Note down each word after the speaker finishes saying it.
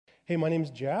Hey, my name's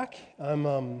Jack.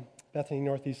 I'm Bethany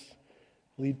Northeast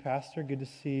lead pastor. Good to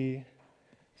see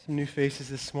some new faces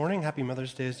this morning. Happy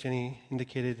Mother's Day, as Jenny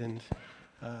indicated, and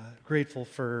grateful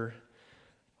for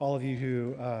all of you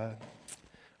who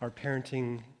are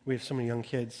parenting. We have so many young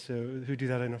kids, so who do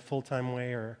that in a full-time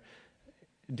way or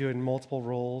do it in multiple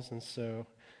roles, and so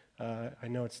I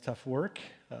know it's tough work,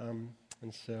 and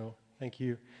so thank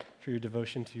you for your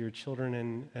devotion to your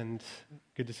children, and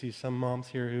good to see some moms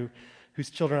here whose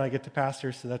children I get to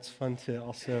pastor, so that's fun to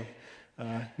also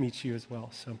meet you as well.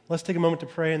 So let's take a moment to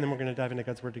pray, and then we're going to dive into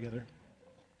God's Word together.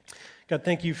 God,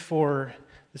 thank you for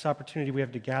this opportunity we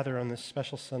have to gather on this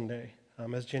special Sunday.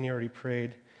 As Jenny already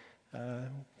prayed,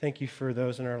 thank you for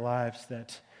those in our lives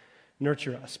that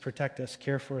nurture us, protect us,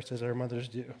 care for us as our mothers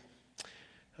do.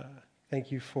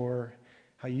 Thank you for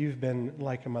how you've been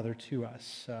like a mother to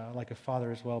us, like a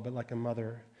father as well, but like a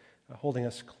mother, holding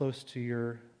us close to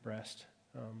your breast,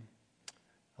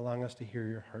 allowing us to hear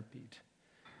your heartbeat.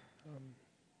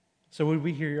 So would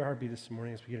we hear your heartbeat this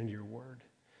morning as we get into your word?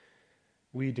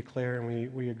 We declare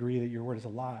and we agree that your word is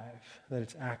alive, that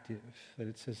it's active, that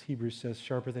it says, Hebrews says,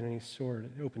 sharper than any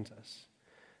sword. It opens us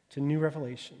to new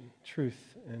revelation,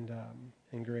 truth, and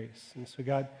grace. And so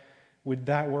God, would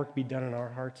that work be done in our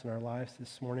hearts and our lives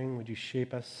this morning? Would you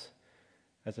shape us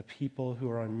as a people who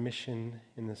are on mission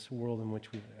in this world in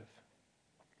which we live?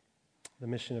 The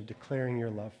mission of declaring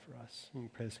your love for us. And we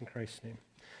pray this in Christ's name.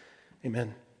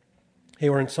 Amen.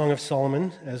 Hey, we're in Song of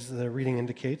Solomon, as the reading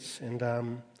indicates.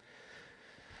 And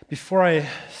before I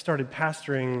started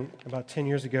pastoring about 10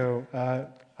 years ago,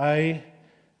 I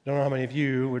don't know how many of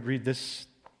you would read this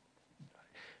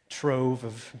trove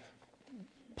of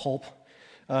pulp,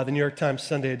 the New York Times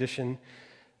Sunday edition.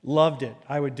 Loved it.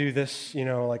 I would do this,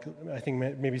 like I think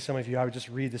maybe some of you, I would just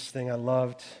read this thing. I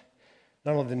loved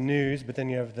not only the news, but then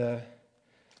you have the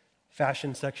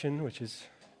fashion section, which is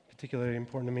particularly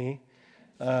important to me.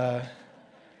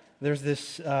 There's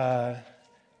this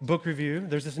book review.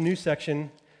 There's this new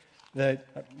section that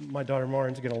my daughter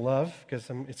Lauren's going to love because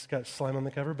it's got slime on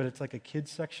the cover, but it's like a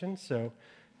kids section, so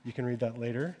you can read that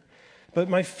later. But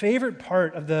my favorite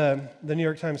part of the New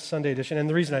York Times Sunday edition, and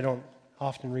the reason I don't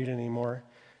often read it anymore,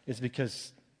 is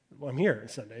because I'm here on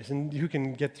Sundays, and who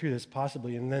can get through this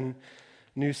possibly? And then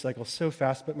news cycles so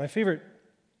fast. But my favorite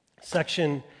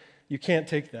section, you can't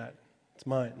take that. It's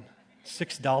mine.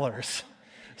 $6.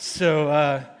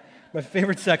 So my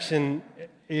favorite section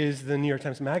is the New York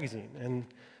Times Magazine, and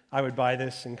I would buy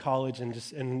this in college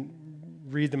and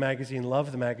read the magazine,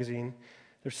 love the magazine.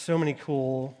 There's so many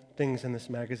cool things in this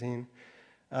magazine.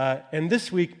 And this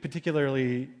week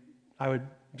particularly, I would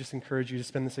just encourage you to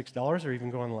spend the $6 or even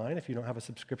go online if you don't have a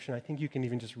subscription. I think you can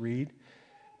even just read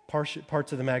parts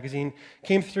of the magazine.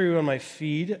 Came through on my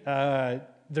feed.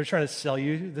 They're trying to sell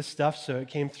you this stuff, so it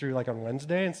came through like on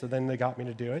Wednesday, and so then they got me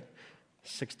to do it.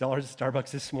 $6 at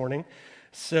Starbucks this morning.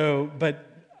 But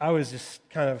I was just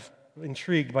kind of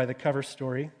intrigued by the cover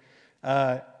story.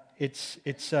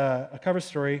 It's a cover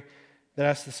story that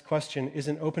asks this question: is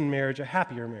an open marriage a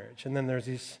happier marriage? And then there's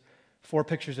these 4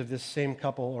 pictures of this same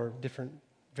couple, or different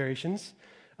variations.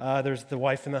 There's the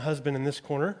wife and the husband in this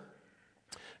corner,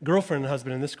 girlfriend and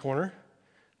husband in this corner,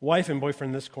 wife and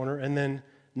boyfriend in this corner, and then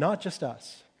not just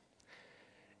us.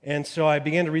 And so I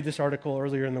began to read this article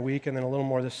earlier in the week, and then a little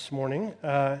more this morning,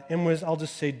 and was, I'll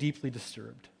just say, deeply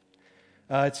disturbed.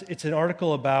 It's an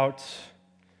article about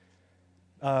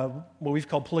what we've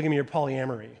called polygamy or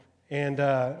polyamory, and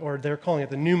or they're calling it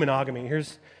the new monogamy.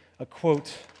 Here's a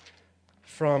quote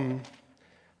from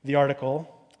the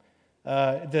article.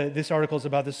 This article is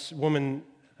about this woman,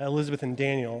 Elizabeth and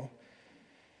Daniel,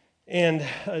 and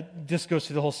this goes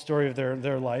through the whole story of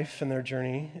their life and their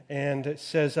journey. And it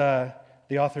says,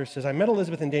 the author says, I met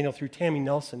Elizabeth and Daniel through Tammy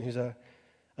Nelson, who's a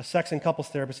sex and couples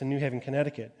therapist in New Haven,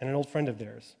 Connecticut, and an old friend of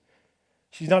theirs.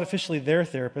 She's not officially their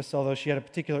therapist, although she had a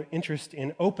particular interest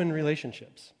in open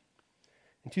relationships.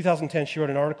 In 2010, she wrote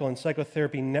an article in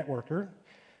Psychotherapy Networker,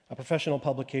 a professional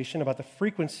publication, about the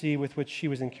frequency with which she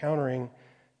was encountering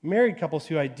married couples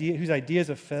whose ideas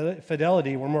of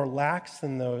fidelity were more lax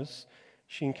than those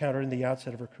she encountered in the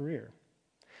outset of her career.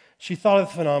 She thought of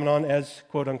the phenomenon as,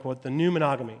 quote unquote, the new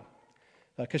monogamy,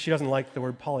 because she doesn't like the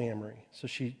word polyamory, so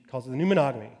she calls it the new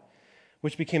monogamy,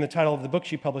 which became the title of the book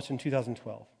she published in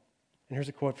 2012. And here's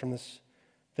a quote from this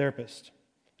therapist.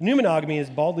 New monogamy is,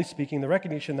 baldly speaking, the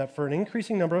recognition that for an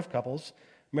increasing number of couples,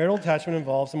 marital attachment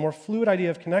involves a more fluid idea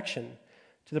of connection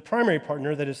to the primary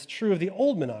partner that is true of the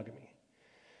old monogamy.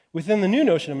 Within the new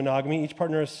notion of monogamy, each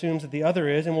partner assumes that the other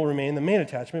is and will remain the main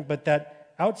attachment, but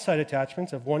that outside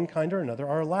attachments of one kind or another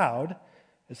are allowed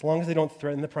as long as they don't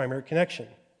threaten the primary connection.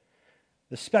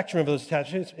 The spectrum of those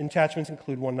attachments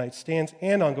include one-night stands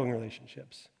and ongoing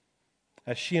relationships.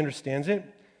 As she understands it,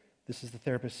 this is the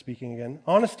therapist speaking again,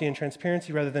 honesty and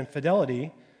transparency rather than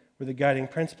fidelity were the guiding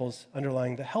principles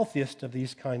underlying the healthiest of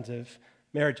these kinds of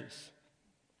marriages.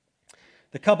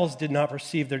 The couples did not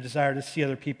perceive their desire to see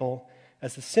other people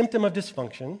as the symptom of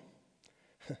dysfunction,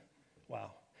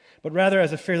 wow, but rather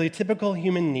as a fairly typical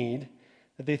human need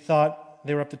that they thought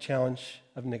they were up to the challenge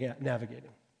of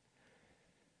navigating.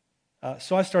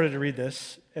 So I started to read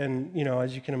this, and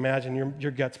as you can imagine,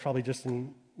 your gut's probably just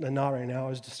in a knot right now. I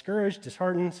was discouraged,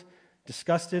 disheartened,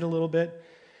 disgusted a little bit.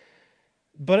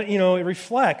 But, it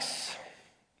reflects,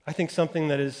 I think, something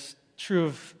that is true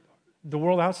of the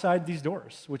world outside these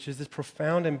doors, which is this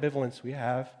profound ambivalence we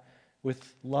have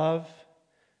with love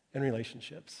and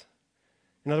relationships.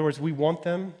 In other words, we want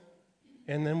them,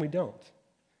 and then we don't.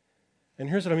 And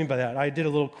here's what I mean by that. I did a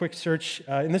little quick search,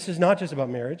 and this is not just about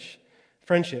marriage,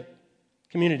 friendship,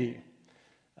 community,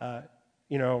 our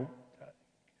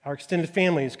extended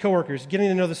families, coworkers, getting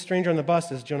to know the stranger on the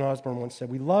bus, as Joan Osborne once said.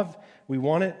 We love, we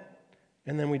want it,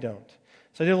 and then we don't.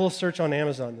 So I did a little search on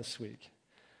Amazon this week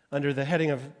under the heading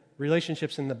of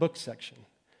relationships in the book section.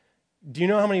 Do you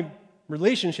know how many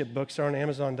relationship books are on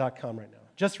Amazon.com right now?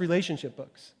 Just relationship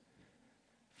books.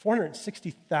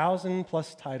 460,000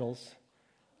 plus titles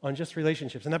on just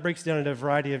relationships. And that breaks down into a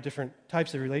variety of different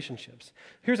types of relationships.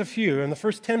 Here's a few. In the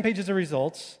first 10 pages of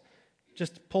results,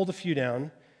 just pulled a few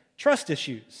down. Trust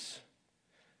issues.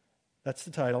 That's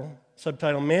the title.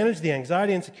 Subtitle, manage the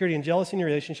anxiety, insecurity, and jealousy in your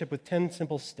relationship with 10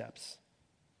 simple steps.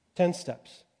 10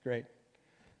 steps. Great.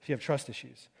 If you have trust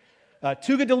issues.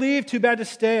 Too good to leave, too bad to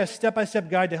stay, a step-by-step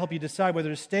guide to help you decide whether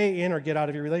to stay in or get out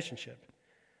of your relationship.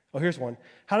 Oh, here's one.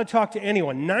 How to talk to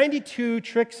anyone. 92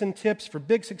 tricks and tips for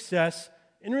big success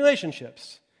in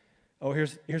relationships. Oh,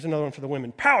 here's another one for the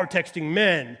women. Power texting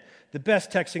men. The best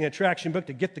texting attraction book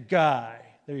to get the guy.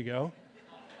 There you go.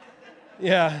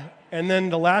 Yeah, and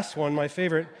then the last one, my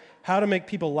favorite, how to make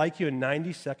people like you in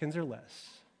 90 seconds or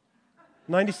less.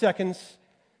 90 seconds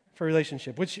for a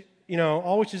relationship, which,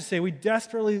 all which is to say we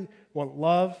desperately want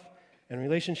love and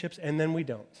relationships, and then we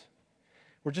don't.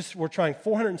 We're trying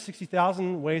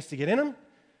 460,000 ways to get in them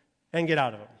and get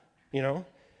out of them,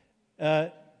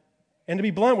 And to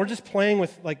be blunt, we're just playing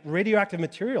with like radioactive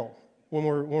material when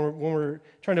we're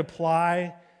trying to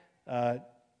apply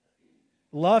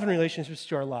love and relationships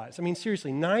to our lives. I mean,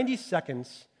 seriously, 90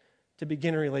 seconds to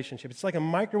begin a relationship. It's like a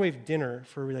microwave dinner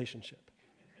for a relationship.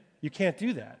 You can't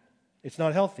do that. It's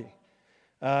not healthy.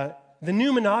 The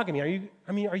new monogamy,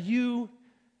 are you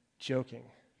joking,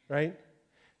 right?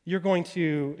 You're going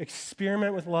to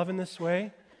experiment with love in this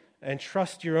way and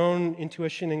trust your own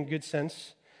intuition and good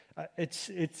sense.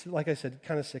 It's like I said,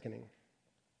 kind of sickening.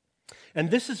 And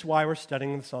this is why we're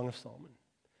studying the Song of Solomon.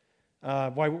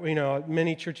 Why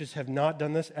many churches have not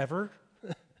done this ever.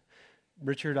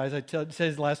 Richard, as I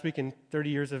said last week, in 30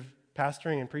 years of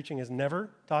pastoring and preaching, has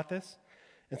never taught this.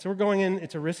 And so we're going in.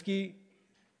 It's a risky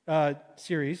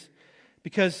series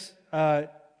because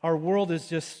our world is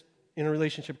just in a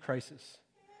relationship crisis.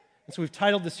 And so we've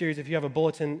titled the series, if you have a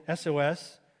bulletin,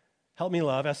 SOS, Help Me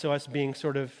Love, SOS being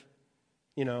sort of,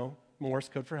 Morse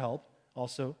code for help,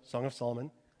 also Song of Solomon.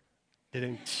 But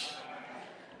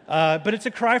it's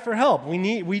a cry for help.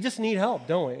 We just need help,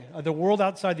 don't we? The world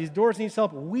outside these doors needs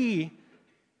help. We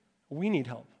need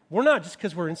help. We're not, just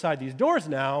because we're inside these doors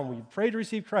now and we pray to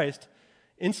receive Christ,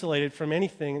 insulated from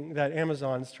anything that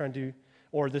Amazon's trying to,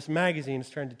 or this magazine is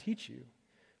trying to teach you.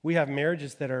 We have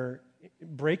marriages that are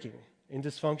breaking in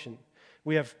dysfunction.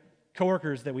 We have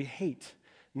coworkers that we hate,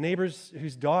 neighbors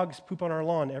whose dogs poop on our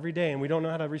lawn every day and we don't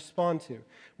know how to respond to.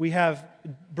 We have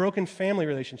broken family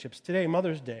relationships. Today,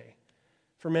 Mother's Day,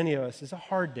 for many of us, is a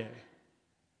hard day,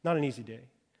 not an easy day.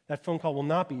 That phone call will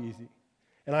not be easy,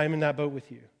 and I am in that boat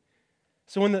with you.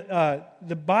 So when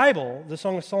the Bible, the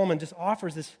Song of Solomon, just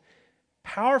offers this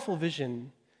powerful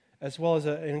vision as well as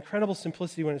an incredible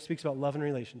simplicity when it speaks about love and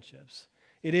relationships.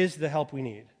 It is the help we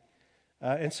need.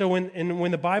 And so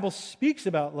when the Bible speaks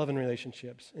about love and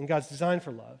relationships and God's design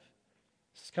for love,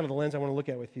 this is kind of the lens I want to look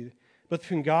at with you, both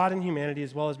between God and humanity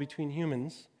as well as between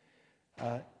humans,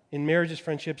 in marriages,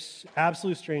 friendships,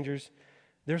 absolute strangers,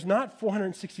 there's not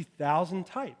 460,000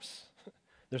 types.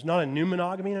 There's not a new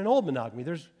monogamy and an old monogamy.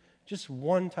 There's just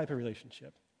one type of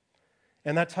relationship.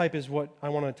 And that type is what I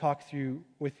want to talk through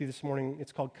with you this morning.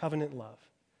 It's called covenant love.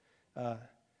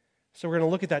 So we're going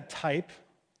to look at that type,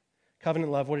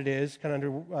 covenant love, what it is, kind of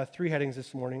under three headings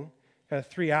this morning, kind of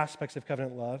three aspects of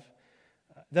covenant love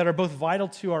that are both vital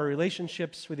to our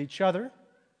relationships with each other,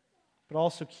 but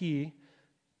also key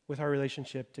with our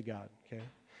relationship to God, okay?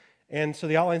 And so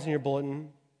the outline's in your bulletin.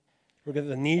 We're going to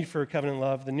the need for covenant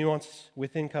love, the nuance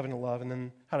within covenant love, and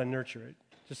then how to nurture it.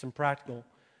 Just some practical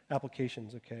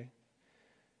applications, okay?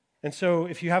 And so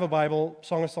if you have a Bible,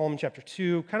 Song of Solomon chapter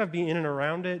 2, kind of be in and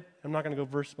around it. I'm not going to go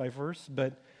verse by verse,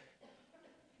 but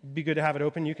it'd be good to have it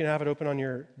open. You can have it open on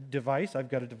your device. I've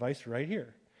got a device right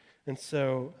here. And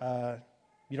so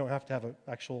you don't have to have an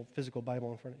actual physical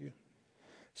Bible in front of you.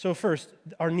 So first,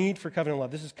 our need for covenant love.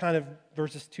 This is kind of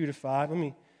verses 2 to 5. Let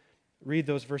me read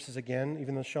those verses again,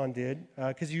 even though Sean did,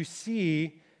 because you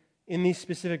see in these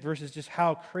specific verses just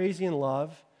how crazy in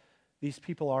love these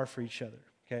people are for each other,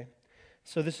 okay?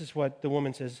 So this is what the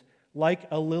woman says, like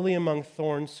a lily among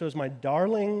thorns, so is my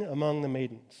darling among the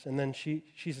maidens. And then she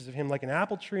says of him, like an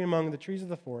apple tree among the trees of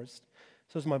the forest,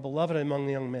 so is my beloved among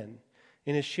the young men.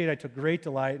 In his shade I took great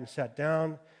delight and sat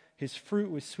down. His fruit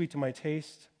was sweet to my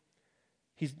taste.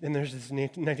 And there's this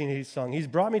 1980s song. He's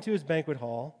brought me to his banquet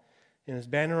hall, and his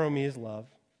banner on me is love.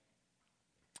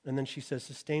 And then she says,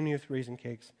 sustain me with raisin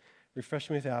cakes, refresh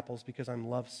me with apples, because I'm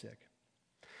lovesick.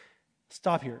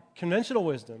 Stop here. Conventional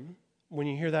wisdom, when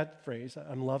you hear that phrase,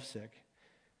 I'm lovesick,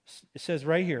 it says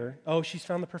right here, oh, she's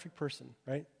found the perfect person,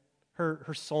 right? Her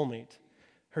soulmate,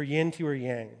 her yin to her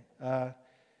yang.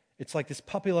 It's like this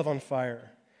puppy love on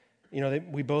fire. You know,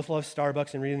 we both love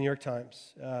Starbucks and reading the New York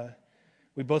Times.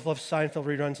 We both love Seinfeld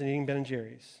reruns and eating Ben &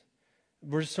 Jerry's.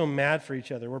 We're just so mad for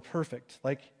each other. We're perfect.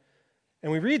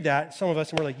 And we read that, some of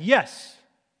us, and we're like, yes,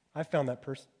 I found that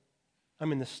person.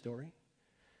 I'm in this story.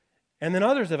 And then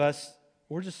others of us,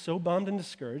 we're just so bummed and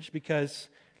discouraged because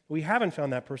we haven't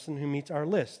found that person who meets our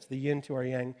list, the yin to our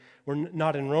yang. We're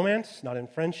not in romance, not in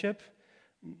friendship,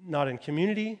 not in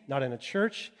community, not in a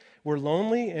church. We're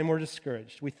lonely and we're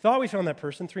discouraged. We thought we found that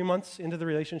person 3 months into the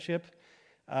relationship,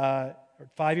 or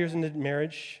 5 years into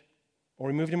marriage, or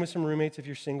we moved in with some roommates if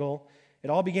you're single. It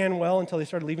all began well until they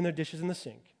started leaving their dishes in the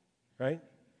sink, right?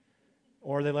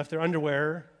 Or they left their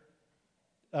underwear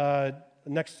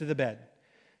next to the bed,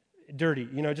 dirty.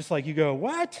 You know, just like you go,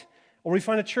 what? Or we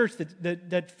find a church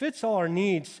that fits all our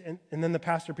needs, and then the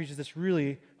pastor preaches this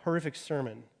really horrific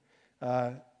sermon.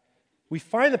 We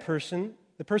find the person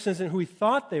isn't who we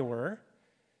thought they were,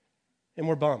 and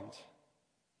we're bummed.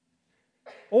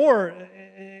 Or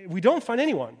we don't find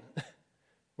anyone.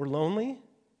 We're lonely,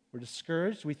 we're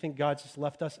discouraged, we think God's just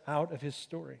left us out of his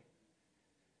story.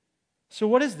 So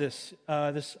what is this,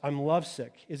 this I'm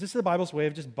lovesick? Is this the Bible's way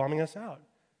of just bumming us out?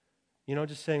 You know,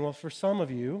 just saying, well, for some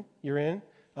of you, you're in,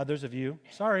 others of you,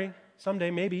 sorry,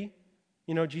 someday, maybe,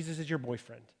 you know, Jesus is your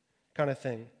boyfriend, kind of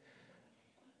thing.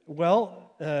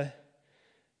 Well,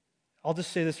 I'll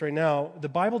just say this right now. The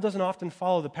Bible doesn't often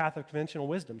follow the path of conventional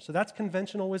wisdom. So that's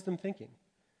conventional wisdom thinking.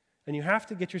 And you have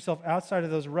to get yourself outside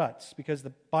of those ruts because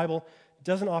the Bible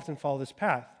doesn't often follow this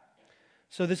path.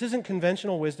 So this isn't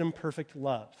conventional wisdom, perfect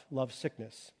love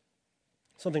sickness.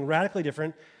 Something radically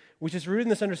different, which is rooted in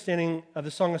this understanding of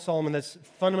the Song of Solomon that's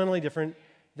fundamentally different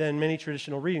than many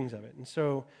traditional readings of it. And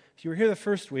so if you were here the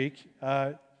first week,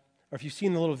 or if you've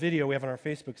seen the little video we have on our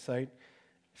Facebook site,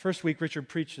 first week Richard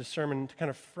preached a sermon to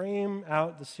kind of frame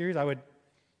out the series. I would,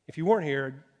 if you weren't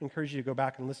here, I'd encourage you to go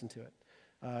back and listen to it.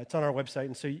 It's on our website,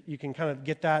 and so you can kind of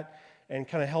get that and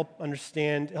kind of help you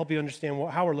understand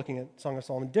how we're looking at Song of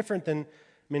Solomon, different than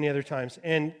many other times.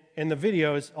 And the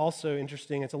video is also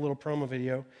interesting. It's a little promo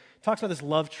video. It talks about this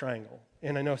love triangle.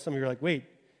 And I know some of you are like, wait,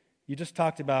 you just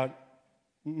talked about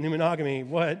new monogamy,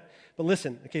 what? But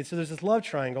listen, okay, so there's this love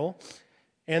triangle,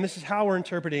 and this is how we're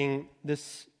interpreting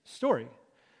this story.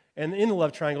 And in the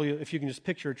love triangle, if you can just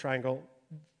picture a triangle,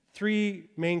 3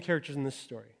 main characters in this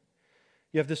story.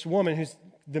 You have this woman who's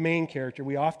the main character.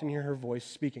 We often hear her voice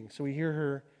speaking. So we hear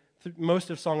her, most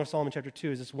of Song of Solomon chapter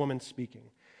 2 is this woman speaking.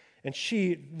 And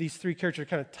these 3 characters are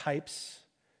kind of types,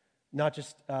 not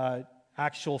just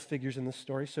actual figures in the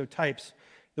story. So types.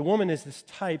 The woman is this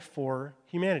type for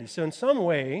humanity. So in some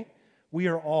way, we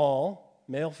are all,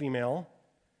 male, female,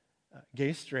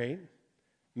 gay, straight,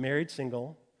 married,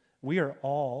 single, we are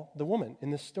all the woman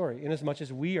in this story, in as much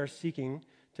as we are seeking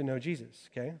to know Jesus,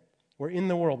 okay? We're in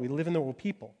the world. We live in the world,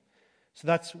 people. So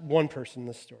that's one person in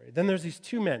this story. Then there's these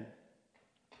 2 men.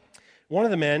 One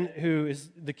of the men, who is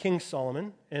the King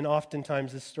Solomon, and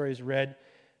oftentimes this story is read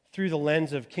through the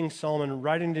lens of King Solomon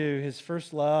right into his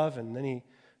first love, and then he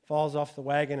falls off the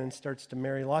wagon and starts to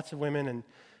marry lots of women, and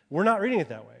we're not reading it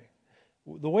that way.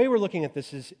 The way we're looking at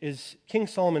this is King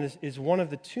Solomon is one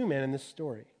of the 2 men in this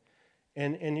story.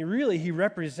 And he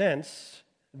represents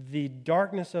the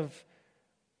darkness of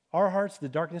our hearts, the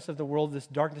darkness of the world, this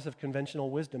darkness of conventional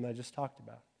wisdom that I just talked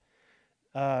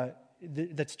about.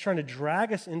 That's trying to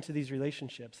drag us into these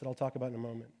relationships that I'll talk about in a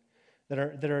moment, that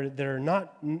are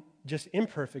not just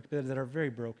imperfect, but that are very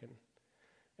broken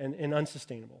and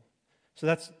unsustainable. So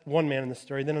that's one man in the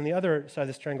story. Then on the other side of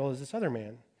this triangle is this other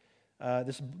man,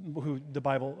 who the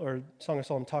Bible or Song of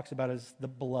Solomon talks about as the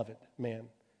beloved man.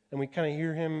 And we kind of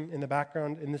hear him in the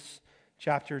background in this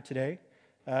chapter today.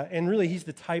 And really, he's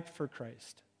the type for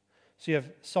Christ. So you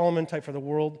have Solomon, type for the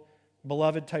world,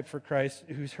 beloved, type for Christ,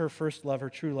 who's her first love, her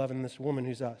true love, and this woman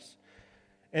who's us.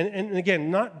 And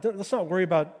again, let's not worry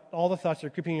about all the thoughts that are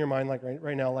creeping in your mind like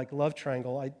right now, like love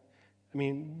triangle. I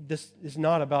mean, this is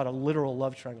not about a literal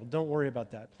love triangle. Don't worry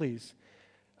about that, please.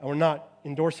 We're not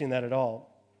endorsing that at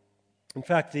all. In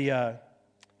fact, the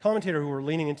commentator who we're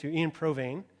leaning into, Ian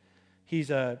Provane, he's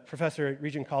a professor at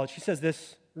Regent College. He says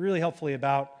this really helpfully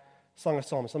about Song of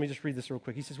Solomon. So let me just read this real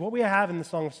quick. He says, what we have in the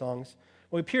Song of Songs,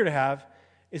 what we appear to have,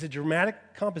 is a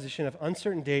dramatic composition of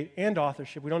uncertain date and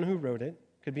authorship. We don't know who wrote it.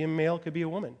 Could be a male, could be a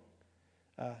woman.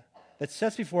 That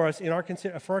sets before us,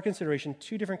 for our consideration,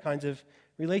 two different kinds of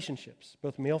relationships,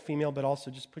 both male, female, but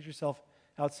also just put yourself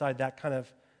outside that kind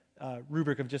of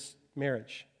rubric of just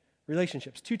marriage.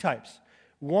 Relationships, two types.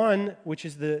 One, which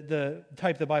is the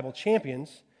type the Bible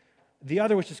champions. The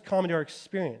other, which is common to our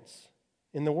experience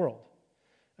in the world.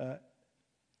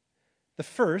 The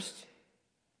first,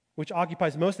 which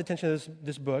occupies most attention of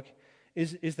this book,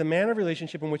 is the manner of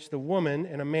relationship in which the woman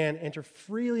and a man enter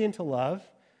freely into love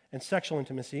and sexual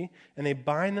intimacy, and they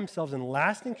bind themselves in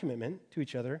lasting commitment to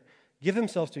each other, give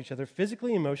themselves to each other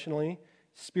physically, emotionally,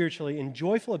 spiritually, in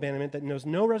joyful abandonment that knows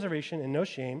no reservation and no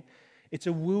shame. It's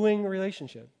a wooing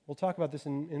relationship. We'll talk about this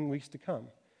in weeks to come.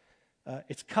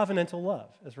 It's covenantal love,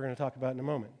 as we're going to talk about in a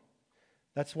moment.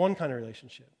 That's one kind of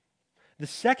relationship. The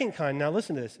second kind, now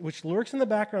listen to this, which lurks in the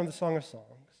background of the Song of Songs,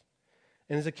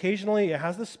 and is occasionally, it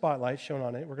has the spotlight shown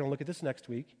on it, we're going to look at this next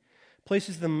week,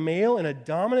 places the male in a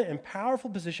dominant and powerful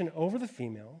position over the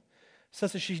female,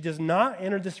 such that she does not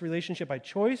enter this relationship by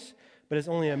choice, but is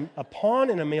only a pawn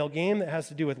in a male game that has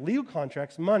to do with legal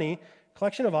contracts, money,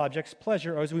 collection of objects,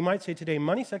 pleasure, or as we might say today,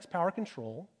 money, sex, power,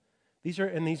 control. These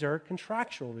are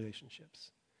contractual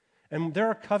relationships. And there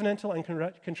are covenantal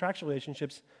and contractual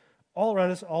relationships all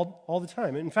around us all the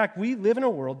time. In fact, we live in a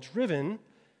world driven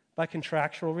by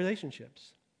contractual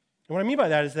relationships. And what I mean by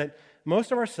that is that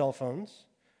most of our cell phones,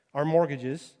 our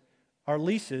mortgages, our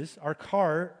leases, our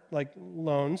car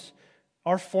loans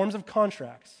are forms of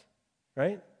contracts,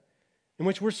 right? In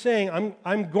which we're saying,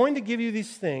 I'm going to give you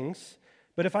these things,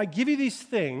 but if I give you these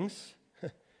things,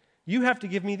 you have to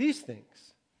give me these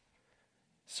things.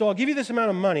 So I'll give you this amount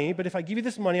of money, but if I give you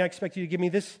this money, I expect you to give me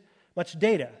this much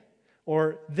data,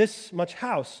 or this much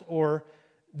house, or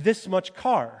this much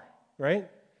car, right?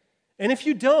 And if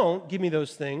you don't give me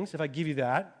those things, if I give you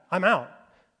that, I'm out.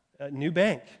 New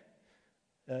bank,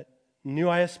 new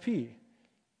ISP,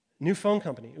 new phone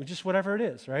company, just whatever it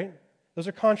is, right? Those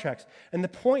are contracts. And the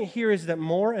point here is that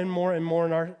more and more and more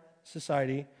in our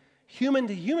society,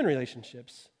 human-to-human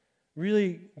relationships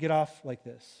really get off like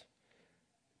this.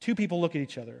 Two people look at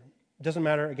each other. It doesn't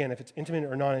matter, again, if it's intimate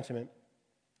or non-intimate.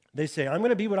 They say, I'm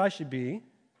going to be what I should be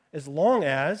as long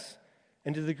as,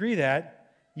 and to the degree that,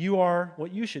 you are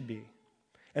what you should be.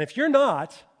 And if you're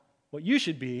not what you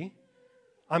should be,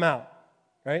 I'm out,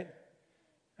 right?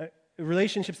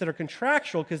 Relationships that are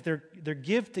contractual because they're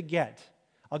give to get.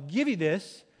 I'll give you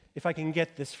this if I can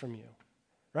get this from you,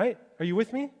 right? Are you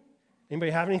with me?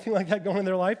 Anybody have anything like that going in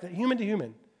their life? That human to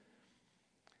human.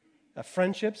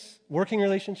 Friendships, working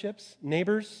relationships,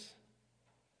 neighbors.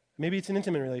 Maybe it's an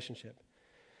intimate relationship.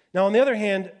 Now, on the other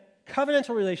hand,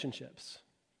 covenantal relationships,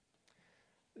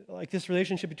 like this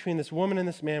relationship between this woman and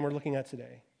this man we're looking at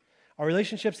today, are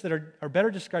relationships that are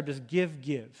better described as give,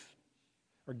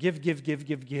 or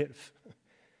give.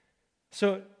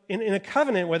 So in a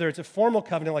covenant, whether it's a formal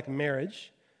covenant like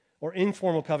marriage, or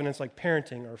informal covenants like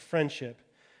parenting or friendship,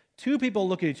 two people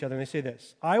look at each other and they say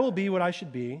this: I will be what I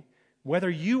should be, whether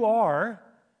you are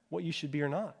what you should be or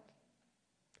not.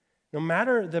 No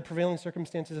matter the prevailing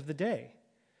circumstances of the day,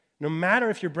 no matter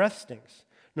if your breath stinks,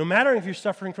 no matter if you're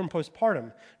suffering from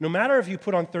postpartum, no matter if you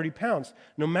put on 30 pounds,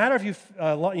 no matter if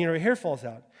your hair falls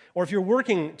out, or if you're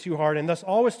working too hard and thus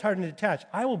always tired and detached,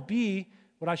 I will be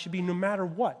what I should be no matter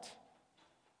what.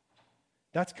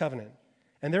 That's covenant.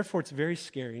 And therefore, it's very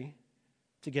scary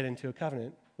to get into a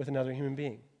covenant with another human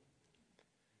being,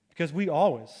 because we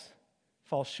always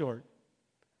fall short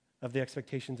of the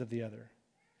expectations of the other.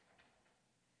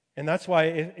 And that's why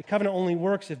a covenant only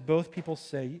works if both people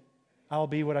say, I'll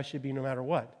be what I should be no matter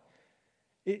what.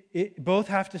 Both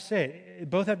have to say it.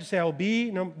 Both have to say, I'll be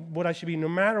what I should be no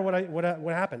matter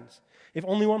what happens. If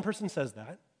only one person says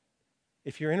that,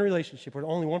 if you're in a relationship where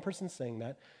only one person's saying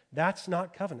that, that's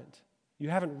not covenant. You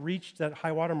haven't reached that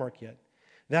high water mark yet.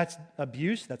 That's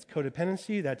abuse, that's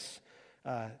codependency, that's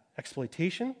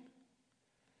exploitation.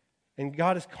 And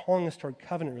God is calling us toward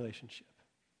covenant relationship.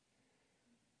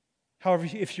 However,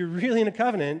 if you're really in a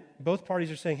covenant, both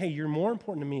parties are saying, hey, you're more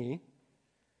important to me.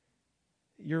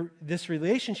 This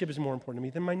relationship is more important to me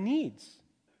than my needs.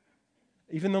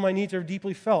 Even though my needs are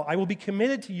deeply felt, I will be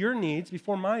committed to your needs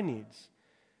before my needs.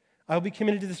 I will be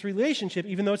committed to this relationship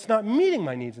even though it's not meeting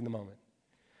my needs in the moment.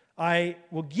 I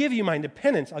will give you my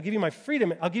independence. I'll give you my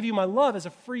freedom. I'll give you my love as a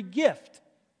free gift.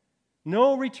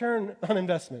 No return on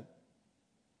investment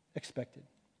expected.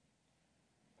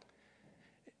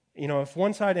 If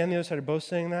one side and the other side are both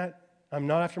saying that, I'm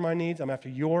not after my needs, I'm after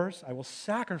yours. I will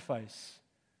sacrifice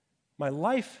my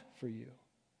life for you,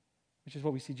 which is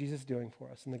what we see Jesus doing for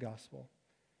us in the gospel.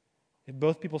 If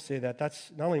both people say that,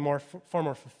 that's not only far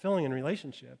more fulfilling in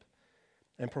relationship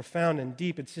and profound and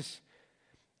deep, it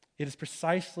is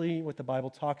precisely what the Bible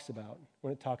talks about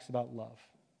when it talks about love.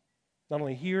 Not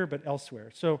only here, but elsewhere.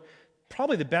 So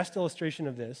probably the best illustration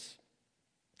of this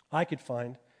I could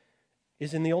find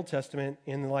is in the Old Testament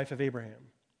in the life of Abraham.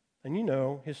 And you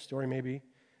know his story maybe.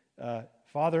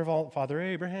 Father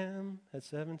Abraham had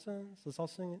 7 sons. Let's all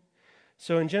sing it.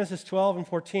 So in Genesis 12 and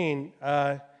 14,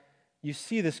 you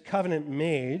see this covenant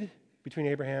made between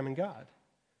Abraham and God.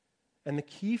 And the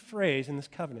key phrase in this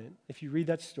covenant, if you read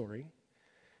that story,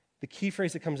 the key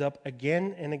phrase that comes up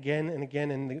again and again and again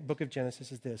in the book of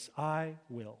Genesis is this: I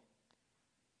will.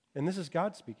 And this is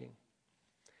God speaking.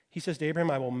 He says to Abraham,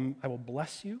 I will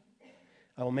bless you.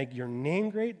 I will make your name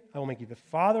great. I will make you the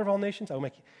father of all nations. I will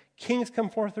make kings come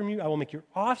forth from you. I will make your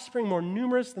offspring more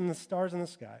numerous than the stars in the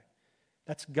sky.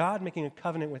 That's God making a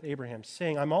covenant with Abraham,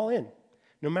 saying, I'm all in,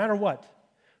 no matter what,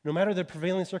 no matter the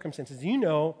prevailing circumstances. You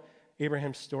know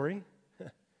Abraham's story.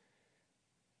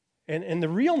 And the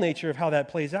real nature of how that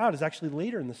plays out is actually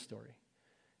later in the story.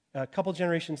 A couple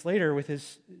generations later with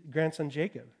his grandson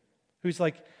Jacob, who's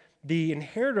like the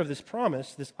inheritor of this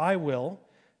promise, this I will,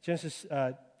 Genesis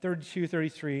 32,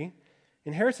 33,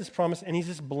 inherits this promise, and he's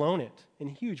just blown it in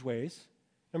huge ways.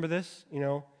 Remember this?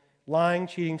 Lying,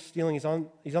 cheating, stealing.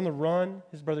 He's on the run.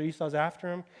 His brother Esau's after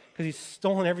him because he's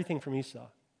stolen everything from Esau.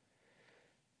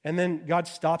 And then God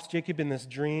stops Jacob in this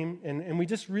dream, and we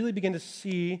just really begin to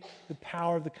see the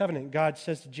power of the covenant. God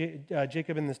says to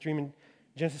Jacob in this dream in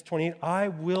Genesis 28, I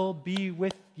will be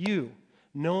with you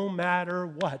no matter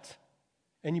what.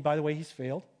 And by the way, he's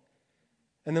failed.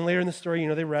 And then later in the story,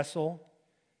 they wrestle.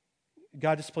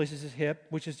 God displaces his hip,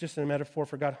 which is just a metaphor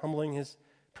for God humbling his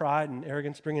pride and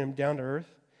arrogance, bringing him down to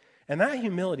earth. And that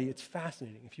humility, it's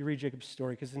fascinating if you read Jacob's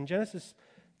story, because in Genesis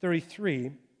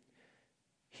 33,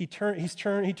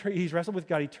 he's wrestled with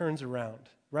God, he turns around.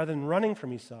 Rather than running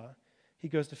from Esau, he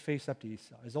goes to face up to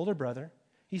Esau, his older brother.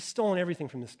 He's stolen everything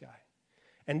from this guy.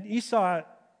 And Esau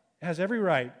has every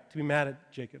right to be mad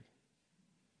at Jacob.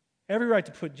 Every right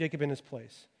to put Jacob in his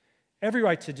place. Every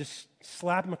right to just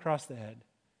slap him across the head.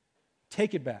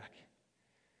 Take it back.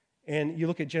 And you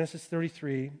look at Genesis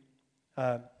 33.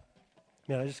 I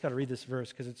just got to read this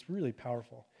verse because it's really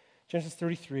powerful. Genesis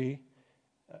 33.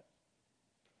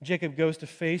 Jacob goes to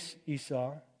face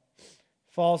Esau,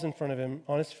 falls in front of him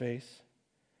on his face,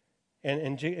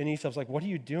 and Esau's like, what are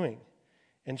you doing?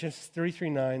 And Genesis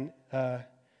 33:9,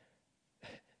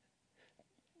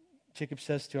 Jacob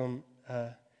says to him,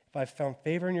 if I've found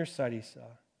favor in your sight, Esau,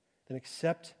 then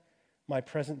accept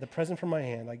the present from my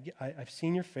hand. I've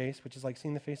seen your face, which is like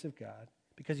seeing the face of God.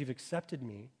 Because you've accepted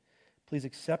me, please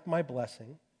accept my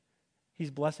blessing. He's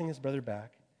blessing his brother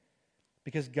back.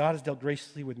 Because God has dealt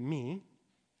graciously with me.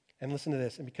 And listen to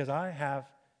this, and because I have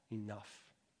enough.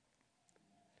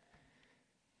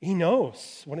 He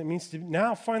knows what it means to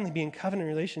now finally be in covenant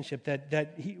relationship,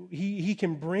 that he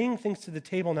can bring things to the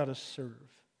table now to serve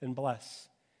and bless.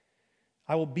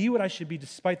 I will be what I should be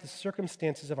despite the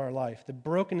circumstances of our life, the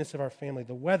brokenness of our family,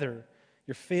 the weather,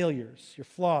 your failures, your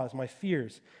flaws, my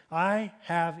fears. I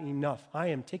have enough. I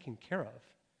am taken care of.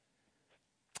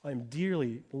 I am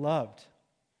dearly loved.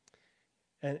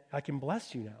 And I can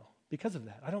bless you now. Because of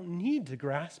that, I don't need to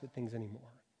grasp at things anymore.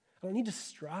 I don't need to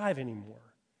strive anymore.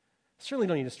 I certainly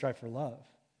don't need to strive for love.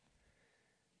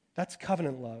 That's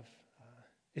covenant love.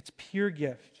 It's pure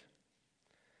gift.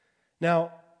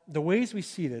 Now, the ways we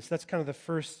see this, that's kind of the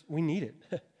first, we need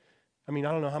it. I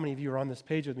don't know how many of you are on this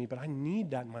page with me, but I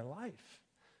need that in my life.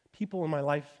 People in my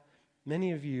life,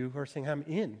 many of you who are saying,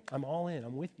 I'm all in,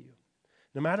 I'm with you.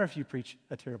 No matter if you preach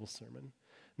a terrible sermon,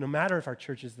 no matter if our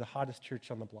church is the hottest church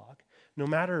on the block, no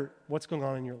matter what's going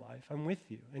on in your life, I'm with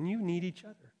you. And you need each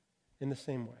other in the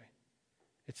same way.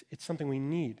 It's something we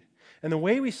need. And the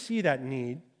way we see that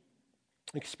need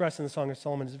expressed in the Song of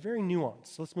Solomon is very nuanced.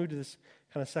 So let's move to this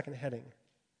kind of second heading.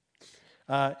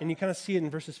 And you kind of see it in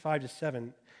verses 5 to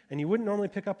 7. And you wouldn't normally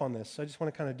pick up on this, so I just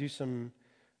want to kind of do some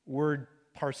word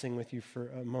parsing with you for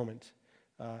a moment.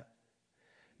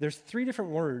 There's 3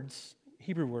 different words,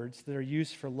 Hebrew words, that are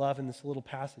used for love in this little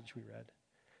passage we read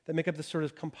that make up this sort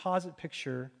of composite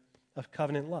picture of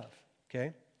covenant love,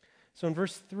 okay? So in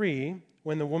verse 3,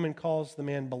 when the woman calls the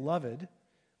man beloved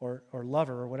or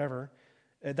lover or whatever,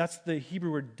 that's the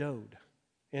Hebrew word dode.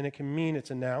 And it can mean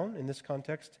it's a noun. In this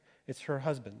context, it's her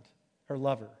husband, her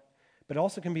lover. But it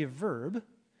also can be a verb.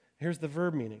 Here's the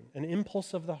verb meaning: an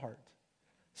impulse of the heart,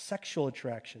 sexual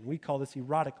attraction. We call this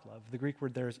erotic love. The Greek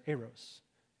word there is eros,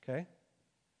 okay?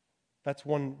 That's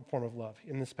one form of love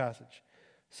in this passage.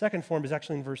 Second form is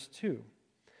actually in verse 2,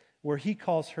 where he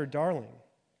calls her darling,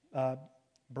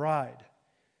 bride.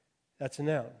 That's a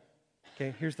noun.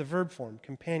 Okay, here's the verb form: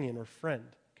 companion or friend,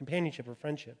 companionship or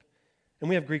friendship. And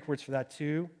we have Greek words for that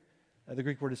too. The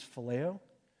Greek word is phileo,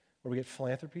 where we get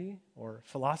philanthropy or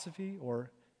philosophy, or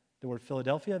the word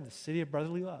Philadelphia, the city of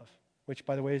brotherly love, which,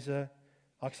 by the way, is a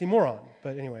oxymoron.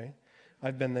 But anyway,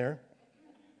 I've been there.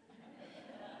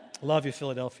 Love you,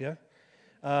 Philadelphia.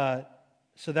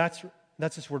 So that's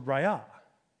this word raya.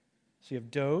 So you have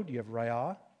dode, you have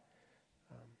raya.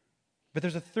 But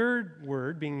there's a third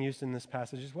word being used in this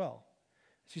passage as well.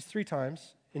 It's used 3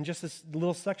 times in just this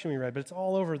little section we read, but it's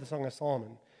all over the Song of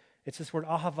Solomon. It's this word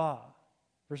ahava,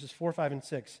 verses 4, 5, and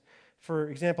 6. For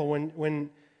example, when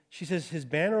she says, his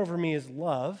banner over me is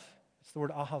love, it's the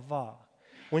word ahava.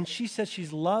 When she says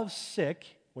she's love sick,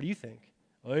 what do you think?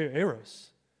 Oh,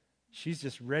 eros. She's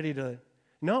just ready to...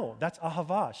 No, that's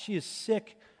ahava. She is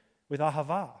sick with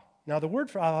ahava. Now, the word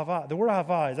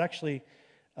ahava is actually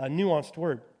a nuanced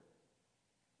word.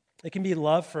 It can be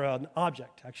love for an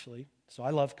object, actually. So I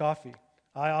love coffee.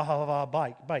 I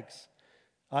ahava bikes.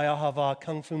 I ahava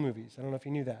kung fu movies. I don't know if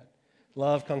you knew that.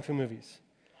 Love kung fu movies.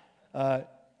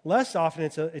 Less often,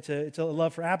 it's a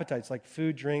love for appetites like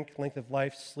food, drink, length of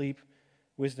life, sleep,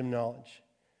 wisdom, knowledge.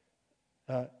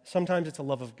 Sometimes it's a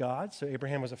love of God. So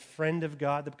Abraham was a friend of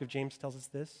God. The book of James tells us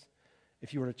this.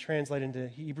 If you were to translate into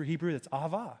Hebrew, that's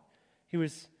ahava. He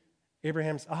was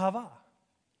Abraham's ahava.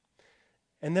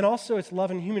 And then also it's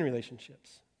love in human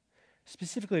relationships,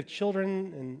 specifically of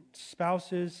children and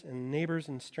spouses and neighbors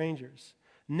and strangers.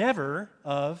 Never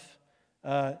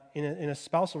in a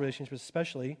spousal relationship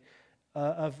especially,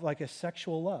 of like a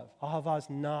sexual love. Ahava is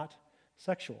not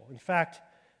sexual. In fact,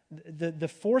 the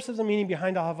force of the meaning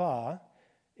behind ahava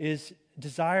is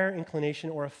desire, inclination,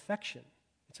 or affection.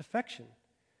 It's affection.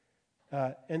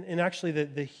 And actually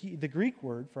the Greek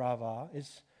word for ahava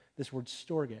is this word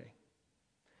storge,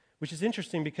 which is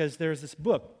interesting because there's this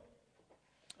book.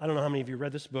 I don't know how many of you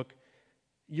read this book.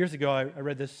 Years ago, I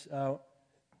read this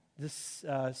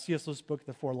C.S. Lewis book,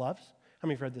 The Four Loves. How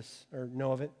many have read this or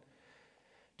know of it?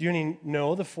 Do you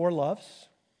know the 4 loves?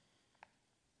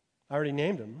 I already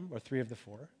named them, or 3 of the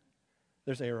 4.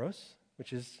 There's eros,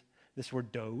 which is this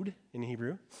word dode in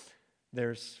Hebrew.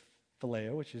 There's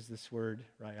phileo, which is this word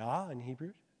raya in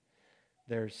Hebrew.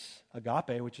 There's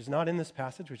agape, which is not in this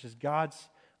passage, which is God's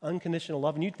unconditional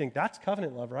love. And you'd think that's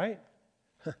covenant love, right?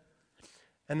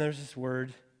 And there's this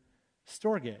word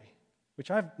storge, which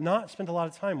I've not spent a lot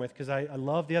of time with because I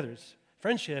love the others.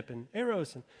 Friendship and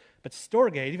eros. But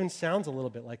storge, it even sounds a little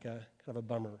bit like a kind of a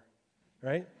bummer,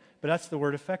 right? But that's the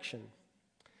word affection.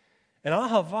 And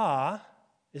ahava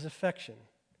is affection.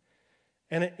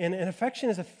 And affection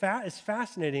is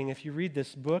fascinating if you read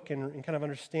this book and kind of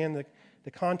understand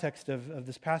the context of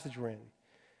this passage we're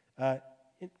in.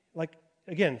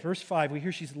 Again, verse 5, we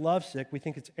hear she's lovesick. We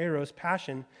think it's eros,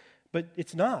 passion, but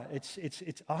it's not. It's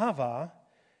ahava,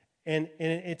 and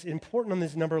it's important on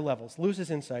these number of levels.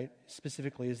 Lewis's insight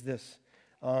specifically is this.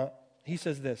 He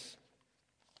says this,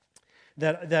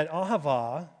 that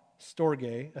ahava,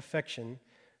 storge, affection,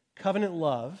 covenant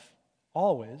love,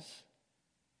 always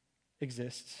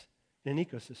exists in an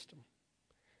ecosystem.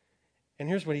 And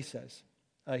here's what he says.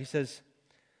 He says,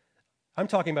 I'm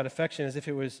talking about affection as if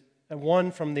it was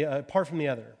one from the apart from the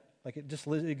other, like it just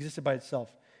existed by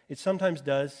itself. It sometimes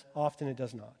does, often it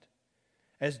does not.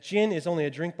 As gin is only a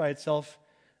drink by itself,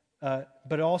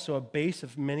 but also a base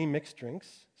of many mixed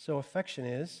drinks, so affection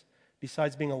is,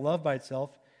 besides being a love by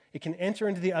itself, it can enter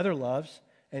into the other loves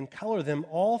and color them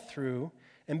all through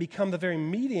and become the very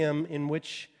medium in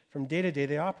which from day to day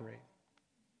they operate.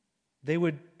 They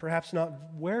would perhaps not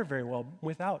wear very well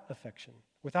without affection,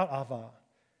 without ava.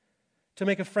 To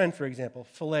make a friend, for example,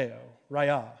 phileo,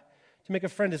 raya. To make a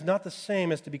friend is not the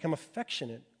same as to become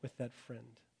affectionate with that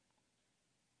friend.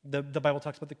 The Bible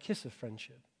talks about the kiss of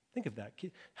friendship. Think of that.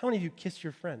 How many of you kiss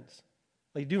your friends?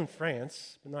 Like you do in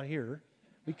France, but not here.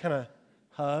 We kind of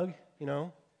hug,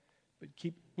 but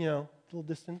keep, a little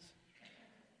distance.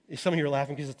 Some of you are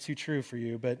laughing because it's too true for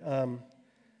you, but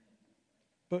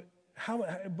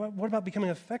But what about becoming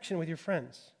affectionate with your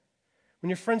friends? When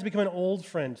your friends become an old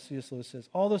friend, C.S. Lewis says,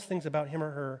 all those things about him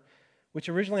or her, which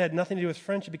originally had nothing to do with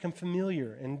friendship, become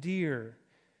familiar and dear.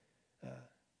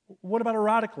 What about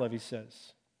erotic love, he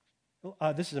says?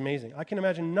 This is amazing. I can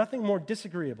imagine nothing more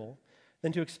disagreeable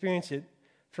than to experience it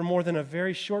for more than a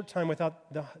very short time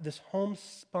without this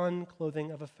homespun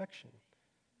clothing of affection.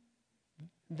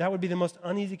 That would be the most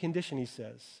uneasy condition, he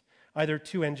says, either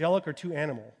too angelic or too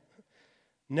animal.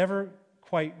 Never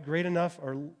quite great enough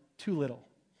or too little.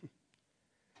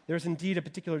 There's indeed a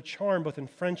particular charm both in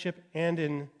friendship and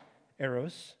in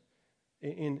eros,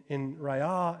 in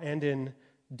raya and in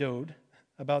dode,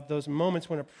 about those moments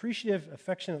when appreciative,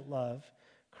 affectionate love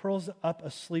curls up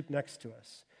asleep next to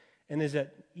us and is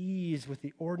at ease with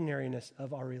the ordinariness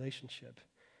of our relationship,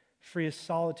 free as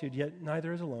solitude, yet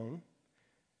neither is alone,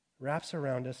 wraps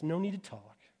around us, no need to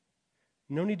talk,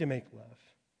 no need to make love,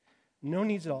 no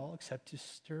needs at all except to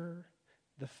stir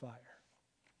the fire.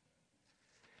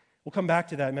 We'll come back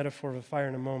to that metaphor of a fire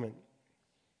in a moment.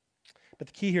 But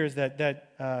the key here is that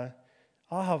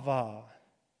ahava,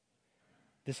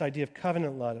 this idea of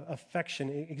covenant love, affection,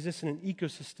 it exists in an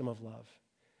ecosystem of love.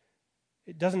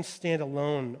 It doesn't stand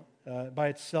alone by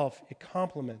itself. It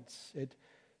complements, it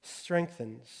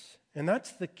strengthens. And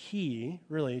that's the key,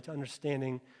 really, to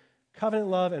understanding covenant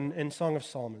love and Song of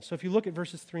Solomon. So if you look at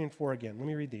verses 3 and 4 again, let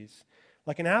me read these.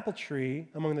 Like an apple tree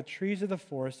among the trees of the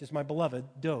forest is my beloved,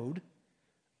 dode,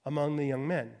 among the young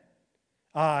men.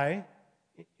 I,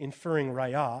 inferring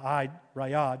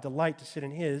Raya, delight to sit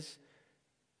in his,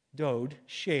 dode,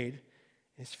 shade,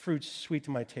 his fruits sweet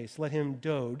to my taste. Let him,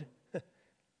 dode,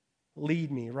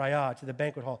 lead me, Raya, to the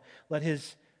banquet hall. Let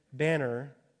his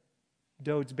banner,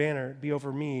 dode's banner, be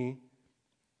over me,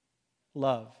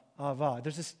 love, ava.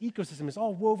 There's this ecosystem. It's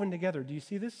all woven together. Do you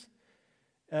see this?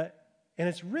 And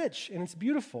it's rich and it's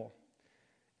beautiful.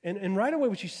 And right away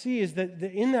what you see is that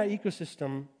in that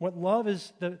ecosystem, what love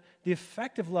is, the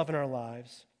effect of love in our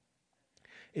lives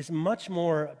is much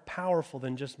more powerful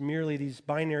than just merely these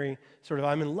binary sort of,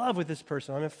 I'm in love with this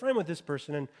person, I'm a friend with this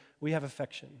person, and we have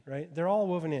affection, right? They're all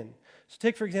woven in. So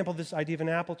take, for example, this idea of an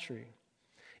apple tree.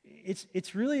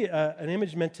 It's really an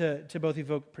image meant to both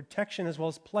evoke protection as well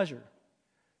as pleasure.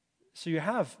 So you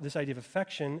have this idea of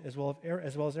affection as well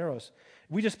as eros.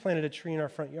 We just planted a tree in our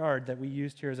front yard that we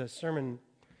used here as a sermon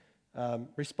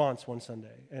response one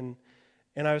Sunday, and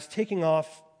I was taking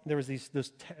off. There was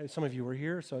some of you were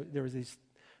here, so there was these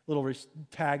little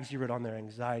tags you wrote on there,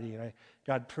 anxiety, and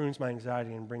God prunes my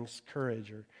anxiety and brings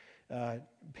courage or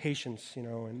patience,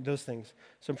 and those things.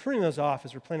 So I'm pruning those off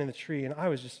as we're planting the tree, and I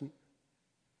was just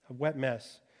a wet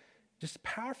mess. Just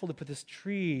powerful to put this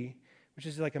tree, which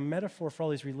is like a metaphor for all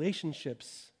these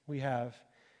relationships we have,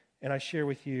 and I share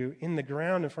with you in the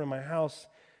ground in front of my house.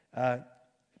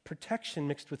 Protection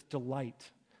mixed with delight.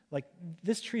 Like,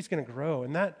 this tree's going to grow,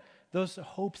 and those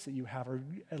hopes that you have are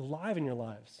alive in your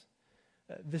lives.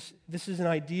 This is an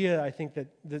idea, I think, that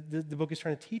the book is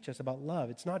trying to teach us about love.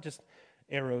 It's not just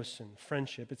eros and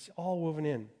friendship. It's all woven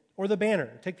in. Or the banner.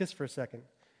 Take this for a second.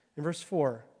 In verse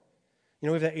 4,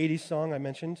 we have that 80s song I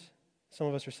mentioned. Some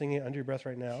of us are singing it under your breath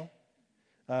right now.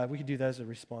 We could do that as a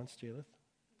response, Jalith.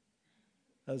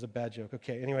 That was a bad joke.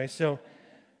 Okay, anyway, so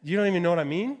you don't even know what I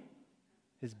mean?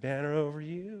 His banner over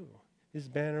you, his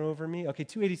banner over me. Okay,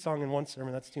 280 song in one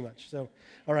sermon, that's too much. So,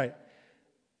 all right,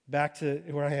 back to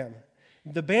where I am.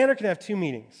 The banner can have two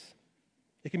meanings.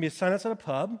 It can be a sign outside a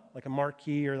pub, like a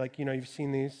marquee, or like, you've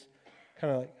seen these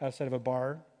kind of like outside of a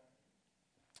bar.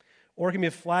 Or it can be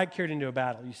a flag carried into a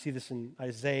battle. You see this in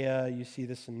Isaiah, you see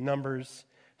this in Numbers,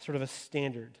 sort of a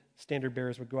standard. Standard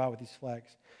bearers would go out with these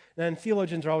flags. And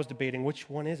theologians are always debating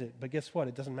which one is it, but guess what?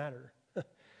 It doesn't matter.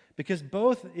 Because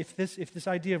both, if this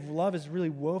idea of love is really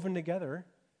woven together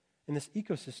in this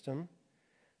ecosystem,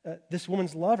 this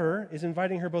woman's lover is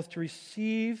inviting her both to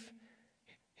receive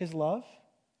his love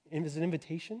as an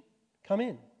invitation, come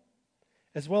in,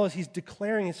 as well as he's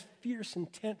declaring his fierce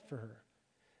intent for her.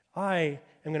 I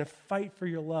am going to fight for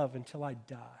your love until I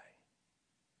die.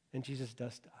 And Jesus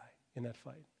does die in that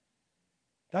fight.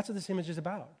 That's what this image is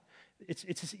about. It's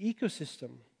this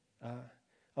ecosystem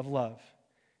of love.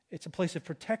 It's a place of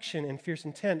protection and fierce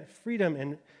intent, freedom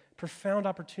and profound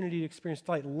opportunity to experience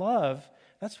delight. Love,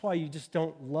 that's why you just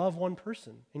don't love one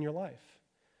person in your life.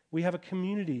 We have a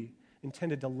community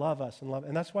intended to love us and love,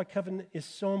 and that's why covenant is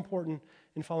so important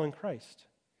in following Christ.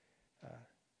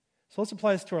 So let's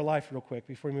apply this to our life real quick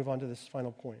before we move on to this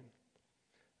final point.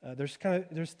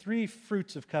 There's three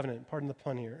fruits of covenant, pardon the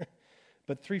pun here,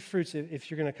 but three fruits if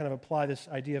you're going to kind of apply this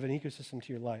idea of an ecosystem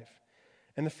to your life.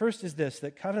 And the first is this,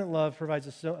 that covenant love provides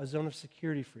a zone of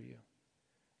security for you.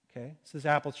 Okay? It's this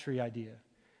apple tree idea.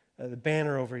 the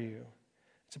banner over you.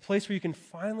 It's a place where you can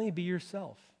finally be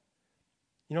yourself.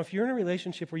 If you're in a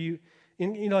relationship where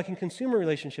like in consumer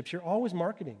relationships, you're always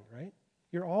marketing, right?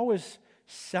 You're always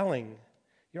selling.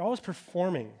 You're always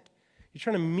performing. You're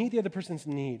trying to meet the other person's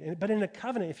need. But in a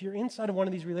covenant, if you're inside of one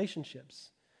of these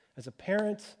relationships, as a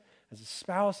parent, as a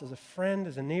spouse, as a friend,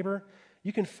 as a neighbor,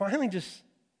 you can finally just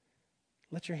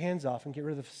let your hands off and get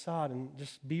rid of the facade and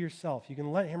just be yourself. You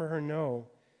can let him or her know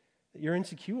that you're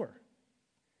insecure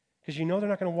because you know they're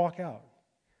not going to walk out.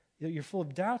 You're full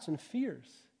of doubts and fears.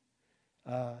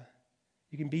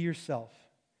 You can be yourself.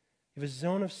 You have a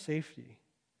zone of safety.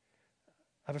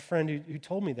 I have a friend who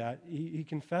told me that. He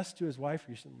confessed to his wife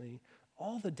recently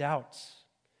all the doubts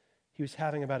he was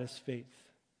having about his faith.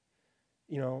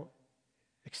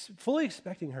 Fully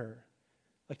expecting her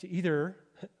to either,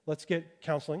 let's get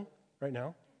counseling right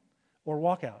now, or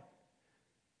walk out.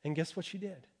 And guess what she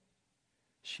did?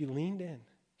 She leaned in.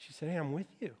 She said, hey, I'm with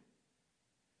you.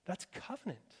 That's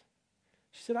covenant.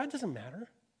 She said, that doesn't matter.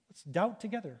 Let's doubt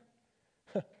together.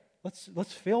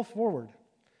 Let's fail forward.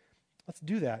 Let's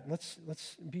do that. Let's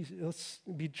do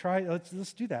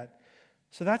that.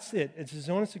 So that's it. It's a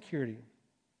zone of security.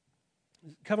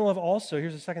 Covenant love also,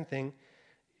 here's the second thing.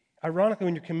 Ironically,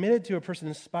 when you're committed to a person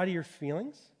in spite of your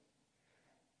feelings,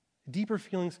 deeper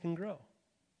feelings can grow.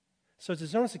 So it's a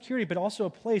zone of security, but also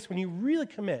a place when you really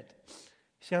commit. You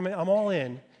say, I'm all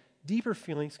in. Deeper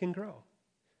feelings can grow.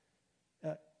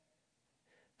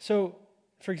 So,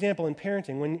 for example, in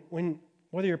parenting,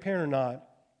 whether you're a parent or not,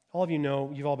 all of you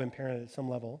know you've all been parented at some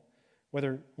level,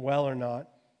 whether well or not.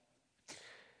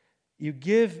 You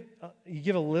give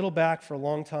a little back for a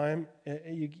long time.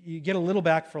 You get a little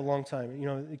back for a long time.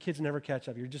 The kids never catch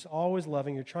up. You're just always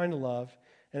loving. You're trying to love,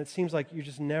 and it seems like you're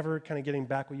just never kind of getting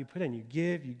back what you put in. You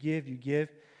give, you give, you give,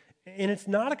 and it's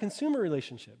not a consumer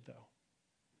relationship, though.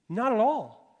 Not at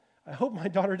all. I hope my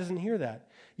daughter doesn't hear that.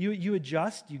 You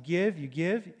adjust, you give,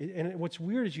 and what's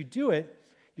weird is you do it,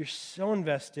 you're so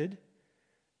invested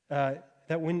that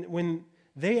when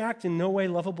they act in no way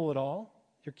lovable at all,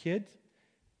 your kids,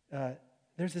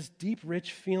 there's this deep,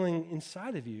 rich feeling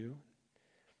inside of you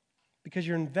because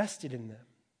you're invested in them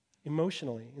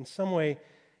emotionally. In some way,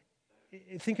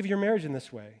 think of your marriage in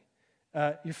this way.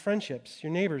 Your friendships,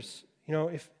 your neighbors,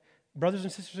 if brothers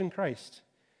and sisters in Christ,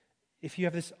 if you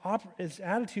have this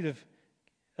attitude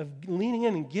of leaning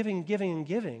in and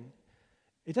giving,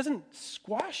 it doesn't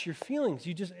squash your feelings.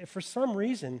 You just, for some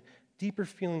reason, deeper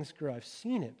feelings grow. I've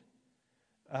seen it.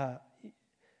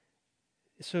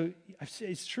 So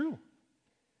it's true.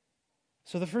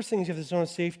 So the first thing is you have this zone of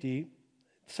safety.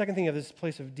 The second thing, you have this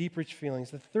place of deep, rich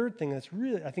feelings. The third thing that's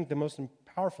really, I think, the most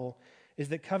powerful is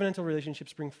that covenantal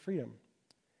relationships bring freedom.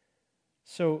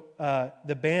 So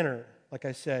the banner, like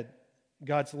I said,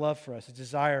 God's love for us, a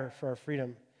desire for our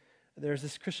freedom. There's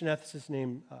this Christian ethicist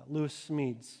named Lewis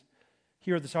Smedes.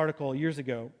 He wrote this article years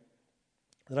ago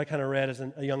that I kind of read as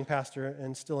a young pastor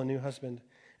and still a new husband,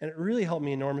 and it really helped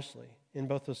me enormously in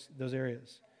both those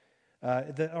areas.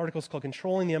 The article is called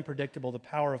Controlling the Unpredictable, the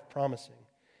Power of Promising.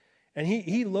 And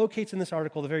he locates in this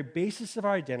article the very basis of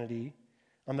our identity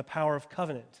on the power of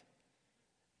covenant,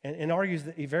 and argues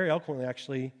that very eloquently,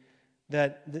 actually,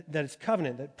 that it's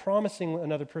covenant, that promising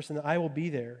another person that I will be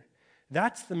there,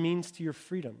 that's the means to your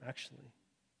freedom, actually.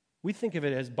 We think of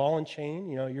it as ball and chain,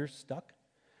 you're stuck.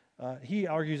 He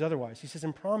argues otherwise. He says,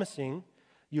 in promising,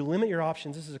 you limit your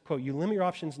options. This is a quote. You limit your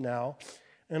options now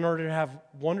in order to have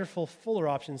wonderful, fuller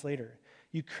options later.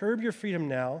 You curb your freedom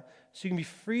now so you can be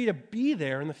free to be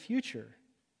there in the future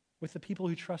with the people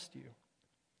who trust you.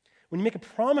 When you make a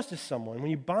promise to someone,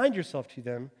 when you bind yourself to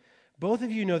them, both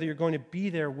of you know that you're going to be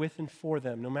there with and for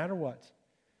them, no matter what.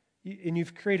 And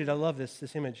you've created, I love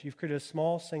this image, you've created a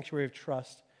small sanctuary of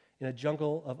trust in a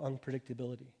jungle of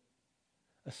unpredictability.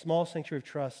 A small sanctuary of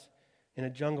trust in a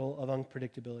jungle of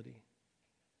unpredictability.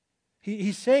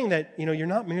 He's saying that, you're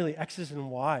not merely X's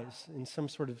and Y's in some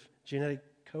sort of genetic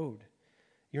code.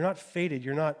 You're not fated.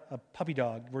 You're not a puppy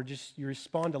dog where you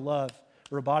respond to love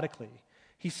robotically.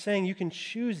 He's saying you can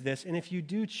choose this, and if you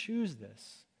do choose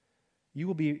this, you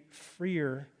will be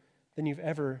freer than you've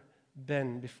ever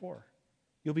been before.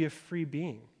 You'll be a free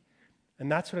being.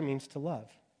 And that's what it means to love,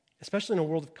 especially in a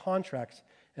world of contracts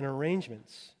and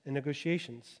arrangements and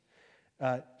negotiations.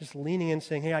 Just leaning in,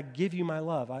 saying, hey, I give you my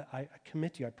love. I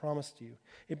commit to you. I promise to you.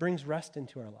 It brings rest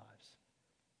into our lives.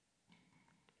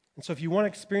 And so if you want to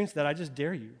experience that, I just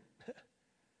dare you.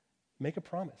 Make a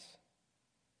promise.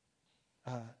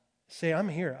 Say, I'm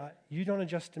here. You don't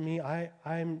adjust to me.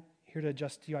 I'm here to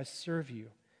adjust to you. I serve you.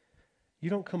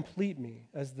 You don't complete me,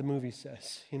 as the movie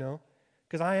says,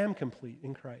 because I am complete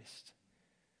in Christ.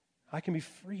 I can be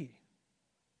free.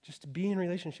 just to be in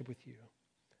relationship with you.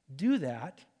 Do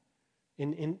that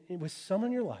with someone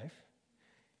in your life,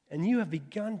 and you have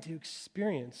begun to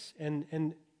experience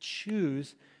and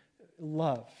choose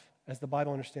love as the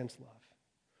Bible understands love.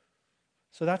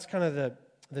 So that's kind of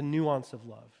the nuance of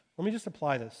love. Let me just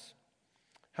apply this,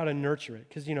 how to nurture it.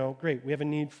 Because, great, we have a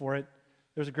need for it.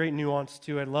 There's a great nuance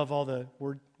to it. I love all the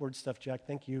word stuff, Jack.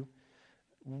 Thank you.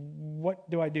 What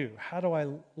do I do? How do I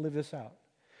live this out?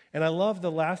 And I love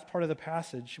the last part of the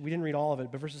passage. We didn't read all of it,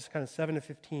 but verses kind of 7 to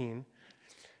 15,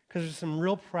 because there's some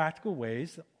real practical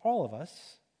ways that all of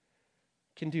us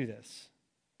can do this,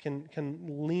 can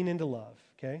lean into love,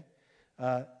 okay?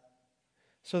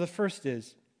 So the first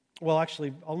is, let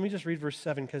me just read verse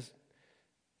 7, because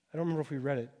I don't remember if we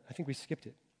read it. I think we skipped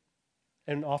it.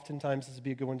 And oftentimes this would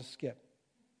be a good one to skip,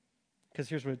 because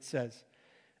here's what it says.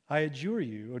 I adjure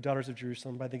you, O daughters of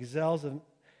Jerusalem, by the gazelles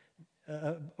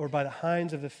or by the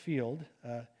hinds of the field,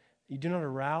 you do not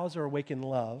arouse or awaken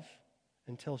love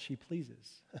until she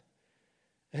pleases.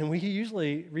 And we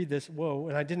usually read this,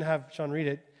 and I didn't have Sean read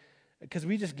it, because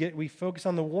we focus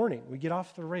on the warning. We get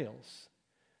off the rails.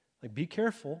 Like, be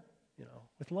careful,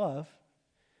 with love.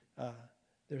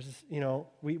 There's this,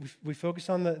 we focus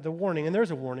on the warning, and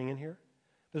there's a warning in here,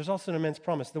 but there's also an immense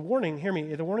promise. The warning, hear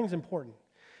me, the warning is important.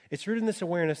 It's rooted in this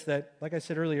awareness that, like I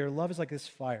said earlier, love is like this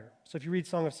fire. So if you read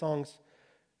Song of Songs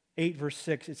 8, verse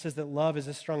 6, it says that love is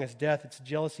as strong as death. Its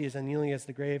jealousy is unyielding as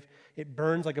the grave. It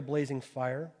burns like a blazing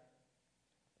fire.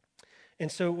 And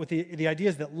so with the idea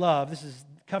is that love, this is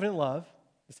covenant love,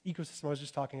 this ecosystem I was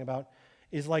just talking about,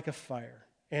 is like a fire.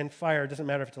 And fire, doesn't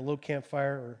matter if it's a little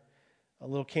campfire or a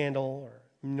little candle or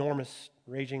enormous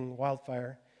raging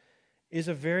wildfire, is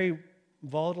a very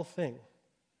volatile thing.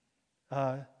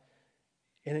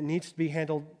 And it needs to be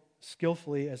handled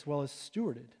skillfully as well as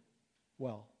stewarded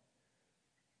well.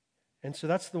 And so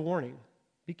that's the warning.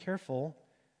 Be careful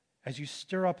as you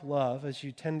stir up love, as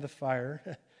you tend the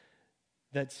fire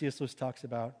that C.S. Lewis talks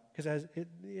about, because it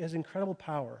has incredible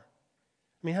power.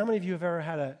 I mean, how many of you have ever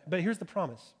had but here's the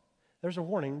promise. There's a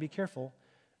warning, be careful.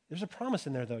 There's a promise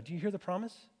in there, though. Do you hear the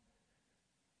promise?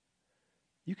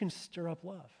 You can stir up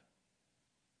love.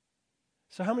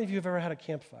 So how many of you have ever had a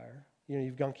campfire?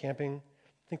 You've gone camping.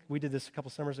 I think we did this a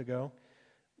couple summers ago.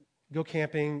 Go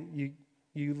camping,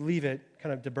 you leave it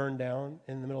kind of to burn down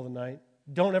in the middle of the night.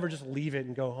 Don't ever just leave it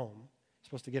and go home. You're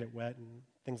supposed to get it wet and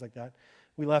things like that.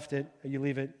 We left it, you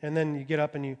leave it, and then you get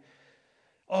up and you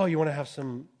want to have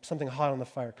something hot on the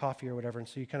fire, coffee or whatever, and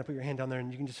so you kind of put your hand down there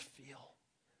and you can just feel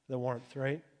the warmth,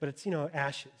 right? But it's,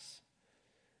 ashes.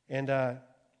 And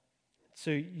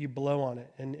so you blow on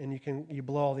it, and you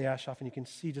blow all the ash off, and you can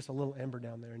see just a little ember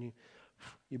down there, and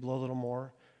you blow a little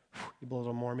more, you blow a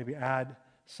little more, maybe add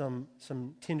some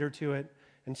tinder to it,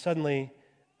 and suddenly,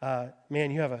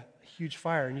 you have a huge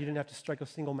fire, and you didn't have to strike a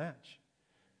single match.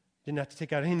 Didn't have to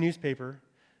take out any newspaper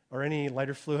or any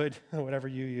lighter fluid, or whatever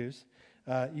you use.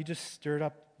 You just stirred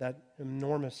up that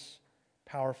enormous,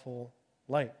 powerful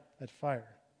light, that fire.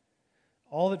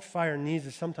 All that fire needs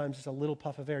is sometimes just a little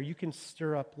puff of air. You can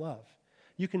stir up love.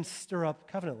 You can stir up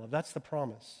covenant love. That's the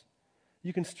promise.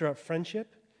 You can stir up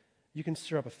friendship. You can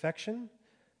stir up affection.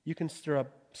 You can stir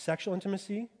up sexual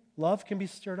intimacy. Love can be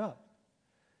stirred up.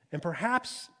 And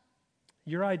perhaps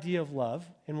your idea of love,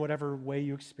 in whatever way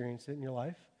you experience it in your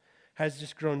life, has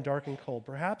just grown dark and cold.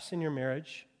 Perhaps in your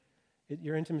marriage,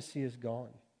 your intimacy is gone.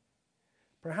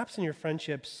 Perhaps in your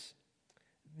friendships,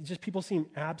 just people seem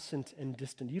absent and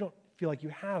distant. You don't feel like you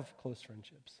have close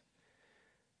friendships.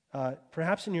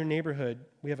 Perhaps in your neighborhood,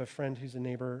 we have a friend who's a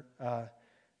neighbor,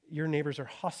 your neighbors are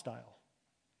hostile.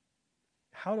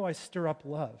 How do I stir up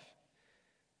love?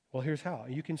 Well, here's how.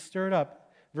 You can stir it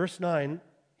up. Verse 9,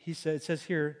 it says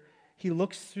here, he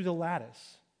looks through the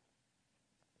lattice.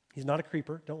 He's not a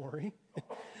creeper, don't worry.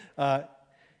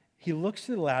 He looks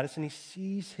through the lattice and he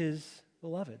sees his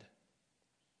beloved.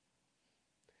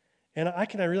 And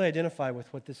I really identify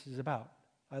with what this is about.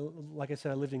 Like I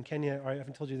said, I lived in Kenya. I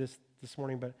haven't told you this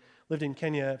morning, but lived in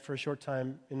Kenya for a short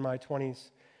time in my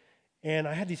 20s. And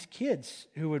I had these kids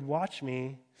who would watch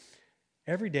me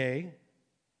every day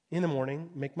in the morning,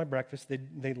 make my breakfast.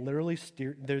 They literally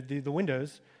steer. The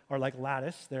windows are like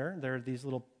lattice there. They're these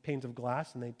little panes of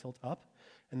glass, and they tilt up.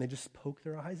 And they just poke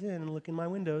their eyes in and look in my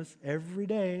windows every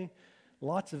day.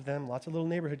 Lots of them, lots of little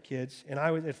neighborhood kids. And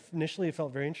initially it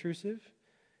felt very intrusive,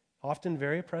 often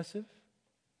very oppressive.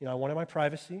 I wanted my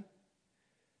privacy.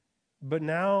 But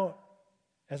now,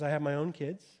 as I have my own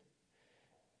kids,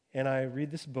 and I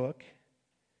read this book,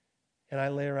 and I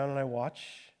lay around and I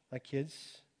watch my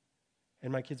kids,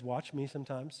 and my kids watch me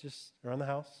sometimes just around the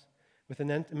house with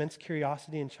immense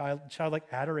curiosity and childlike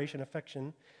adoration,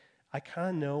 affection, I kind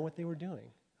of know what they were doing.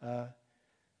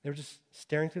 They were just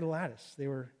staring through the lattice. They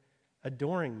were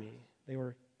adoring me. They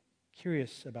were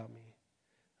curious about me.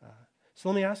 So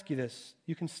let me ask you this.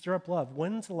 You can stir up love.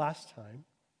 When's the last time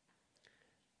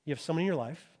you have someone in your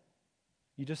life,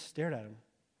 you just stared at them?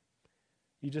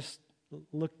 You just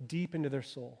looked deep into their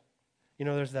soul. You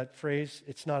know, there's that phrase,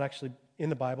 it's not actually in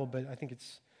the Bible, but I think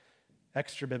it's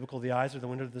extra biblical. The eyes are the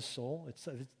window of the soul.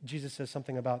 Jesus says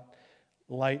something about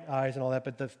light eyes and all that,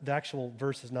 but the actual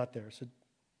verse is not there. So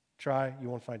try, you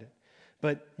won't find it.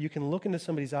 But you can look into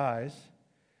somebody's eyes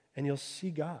and you'll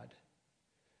see God.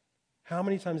 How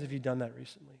many times have you done that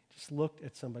recently? Just looked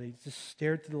at somebody, just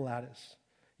stared through the lattice.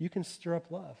 You can stir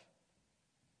up love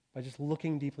by just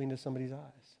looking deeply into somebody's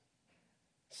eyes,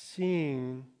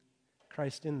 seeing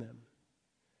Christ in them.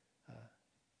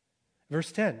 Verse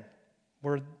 10,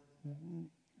 where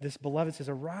this beloved says,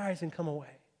 "Arise and come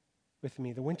away with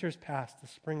me. The winter is past, the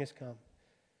spring has come."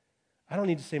 I don't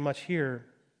need to say much here,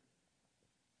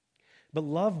 but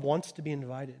love wants to be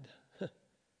invited.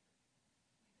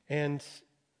 And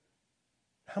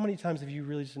how many times have you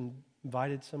really just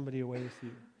invited somebody away with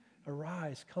you?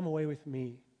 Arise, come away with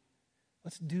me.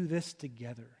 Let's do this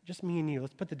together. Just me and you.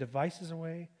 Let's put the devices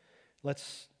away.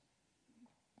 Let's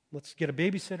get a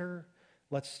babysitter.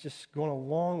 Let's just go on a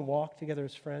long walk together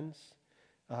as friends.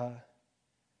 I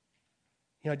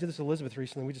did this with Elizabeth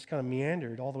recently. We just kind of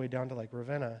meandered all the way down to like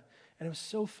Ravenna. And it was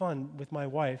so fun with my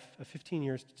wife of 15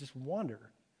 years to just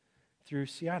wander through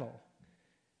Seattle.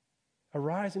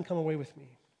 Arise and come away with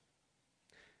me.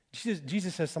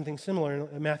 Jesus says something similar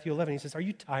in Matthew 11. He says, "Are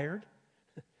you tired?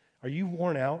 Are you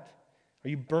worn out? Are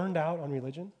you burned out on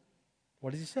religion?"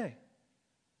 What does he say?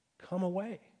 Come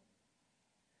away.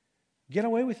 Get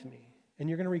away with me, and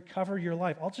you're going to recover your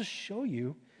life. I'll just show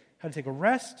you how to take a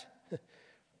rest.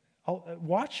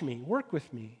 Watch me, work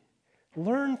with me.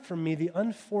 Learn from me the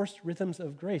unforced rhythms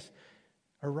of grace.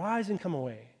 Arise and come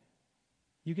away.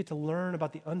 You get to learn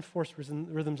about the unforced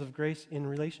rhythms of grace in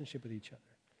relationship with each other.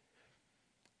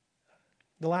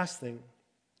 The last thing,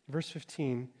 verse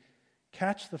 15,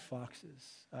 catch the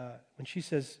foxes. When she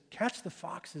says, catch the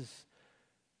foxes,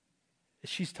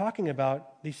 she's talking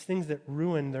about these things that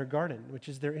ruin their garden, which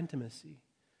is their intimacy.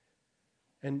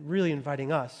 And really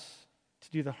inviting us to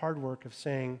do the hard work of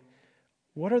saying,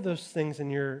 what are those things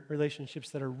in your relationships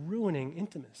that are ruining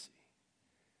intimacy?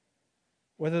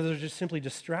 Whether they're just simply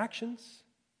distractions,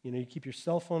 you keep your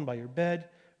cell phone by your bed,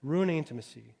 ruining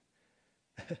intimacy.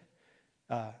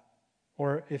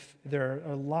 Or if there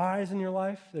are lies in your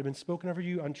life that have been spoken over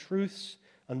you, untruths,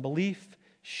 unbelief,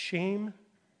 shame,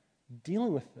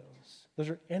 dealing with those. Those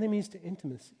are enemies to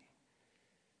intimacy.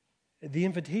 The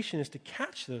invitation is to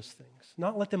catch those things,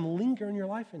 not let them linger in your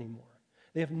life anymore.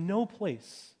 They have no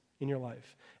place in your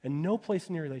life and no place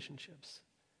in your relationships.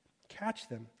 Catch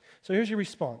them. So here's your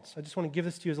response. I just want to give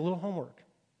this to you as a little homework.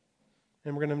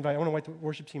 And I want to invite the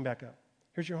worship team back up.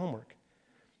 Here's your homework.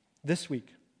 This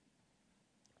week,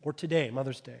 or today,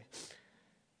 Mother's Day,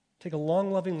 take a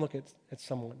long, loving look at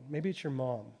someone. Maybe it's your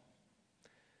mom.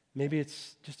 Maybe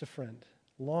it's just a friend.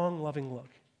 Long, loving look.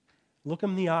 Look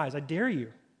them in the eyes. I dare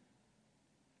you.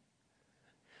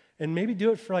 And maybe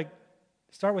do it for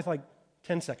start with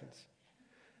 10 seconds.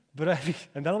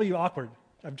 And that'll be awkward.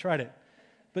 I've tried it.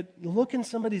 But look in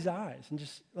somebody's eyes and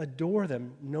just adore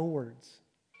them, no words.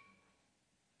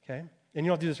 Okay? And you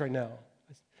don't have to do this right now.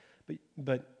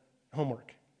 But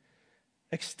homework.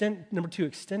 Number 2,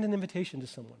 extend an invitation to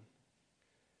someone.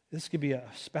 This could be a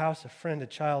spouse, a friend, a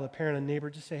child, a parent, a neighbor.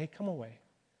 Just say, hey, come away.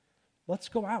 Let's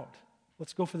go out.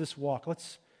 Let's go for this walk.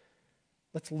 Let's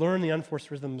learn the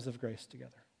unforced rhythms of grace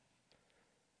together.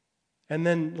 And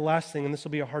then the last thing, and this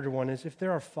will be a harder one, is if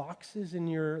there are foxes in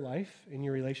your life, in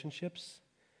your relationships,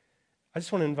 I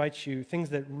just want to invite you, things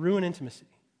that ruin intimacy.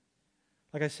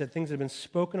 Like I said, things that have been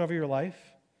spoken over your life,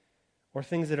 or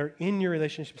things that are in your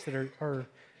relationships that are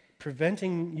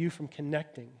preventing you from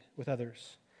connecting with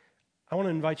others. I want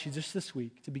to invite you just this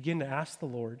week to begin to ask the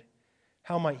Lord,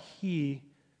 how might He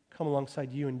come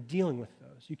alongside you in dealing with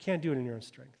those? You can't do it in your own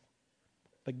strength.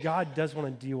 But God does want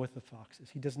to deal with the foxes.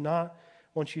 He does not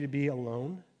want you to be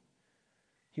alone.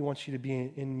 He wants you to be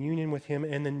in union with Him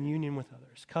and then union with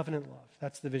others. Covenant love.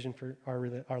 That's the vision for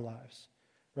our lives.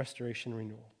 Restoration,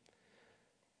 renewal.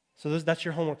 So that's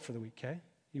your homework for the week, okay?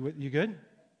 You good?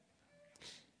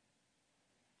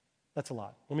 That's a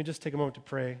lot. Let me just take a moment to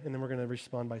pray, and then we're going to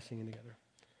respond by singing together.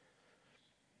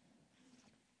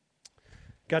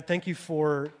 God, thank you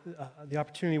for the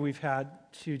opportunity we've had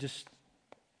to just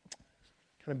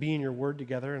kind of be in your word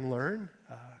together and learn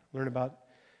about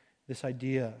this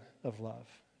idea of love.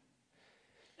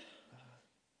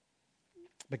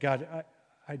 But God,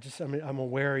 I'm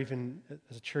aware even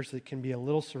as a church that it can be a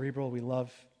little cerebral. We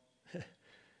love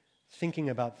thinking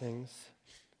about things.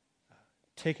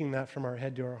 Taking that from our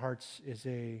head to our hearts is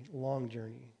a long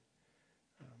journey.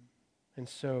 And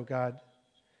so, God,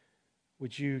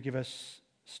 would you give us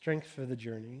strength for the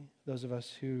journey, those of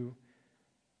us who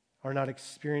are not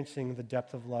experiencing the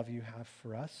depth of love you have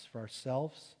for us, for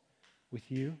ourselves,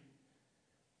 with you.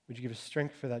 Would you give us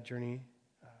strength for that journey?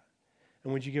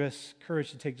 And would you give us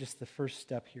courage to take just the first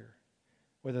step here,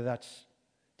 whether that's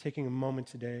taking a moment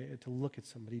today to look at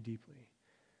somebody deeply,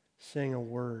 saying a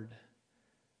word,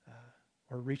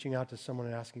 or reaching out to someone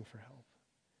and asking for help.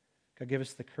 God, give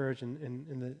us the courage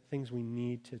and the things we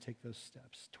need to take those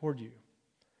steps toward you.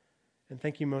 And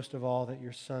thank you most of all that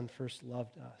your Son first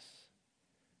loved us,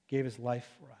 gave his life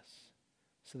for us,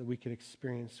 so that we could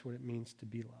experience what it means to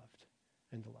be loved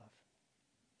and to love.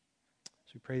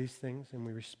 So we pray these things and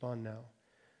we respond now,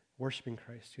 worshiping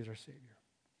Christ, who is our Savior.